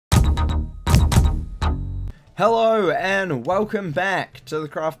Hello and welcome back to the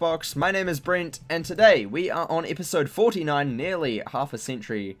TheCraftBox. My name is Brent and today we are on episode 49, nearly half a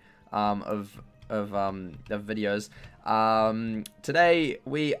century of videos. Today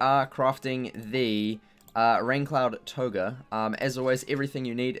we are crafting the Raincloud Toga. As always, everything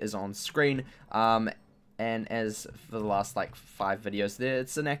you need is on screen. And as for the last like 5 videos there,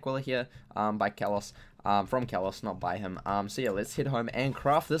 it's an Aquila here by Kalos. From Kalos, not by him. So yeah, let's head home and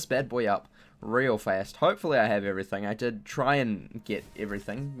craft this bad boy up real fast. Hopefully I have everything. I did try and get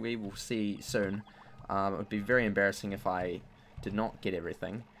everything. We will see soon. It would be very embarrassing if I did not get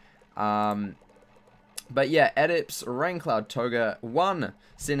everything. But yeah, Adept's Raincloud Toga, 1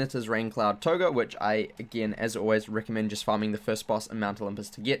 Senator's Raincloud Toga, which I, again, as always, recommend just farming the first boss in Mount Olympus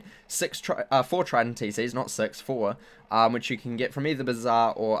to get 4 Trident TCs, not 6, 4, which you can get from either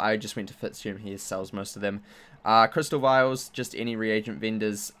Bazaar or I just went to Fitzhugh, he sells most of them. Crystal Vials, just any reagent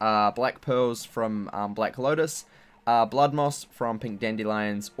vendors, Black Pearls from Black Lotus, Blood Moss from Pink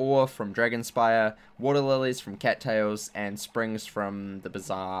Dandelions, Ore from Dragonspire, Water Lilies from Cattails, and Springs from the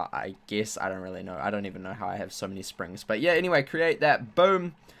Bazaar, I guess. I don't really know. I don't even know how I have so many springs. But yeah, anyway, create that.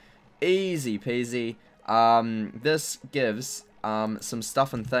 Boom. Easy peasy. This gives some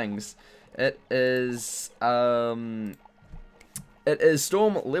stuff and things. It is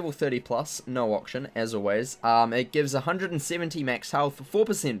Storm level 30 plus, no auction, as always. It gives 170 max health,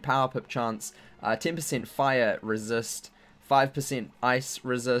 4% power pip chance, 10% fire resist, 5% ice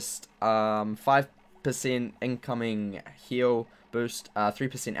resist, 5% incoming heal boost,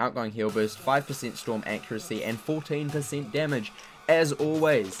 3% outgoing heal boost, 5% storm accuracy, and 14% damage. As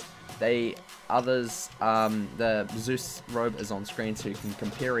always, the Zeus robe is on screen so you can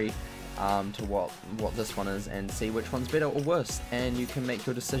compare to what this one is and see which one's better or worse, and you can make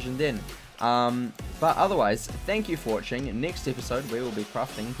your decision then. But otherwise, thank you for watching. Next episode we will be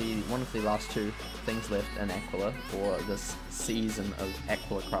crafting one of the last 2 things left in Aquila for this season of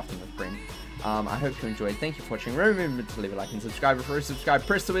Aquila crafting with Brent. I hope you enjoyed. Thank you for watching. Remember to leave a like and subscribe. Before you subscribe,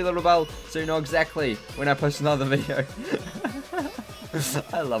 press the wee little bell so you know exactly when I post another video.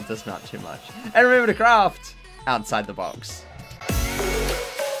 I love this map too much. And remember to craft outside the box.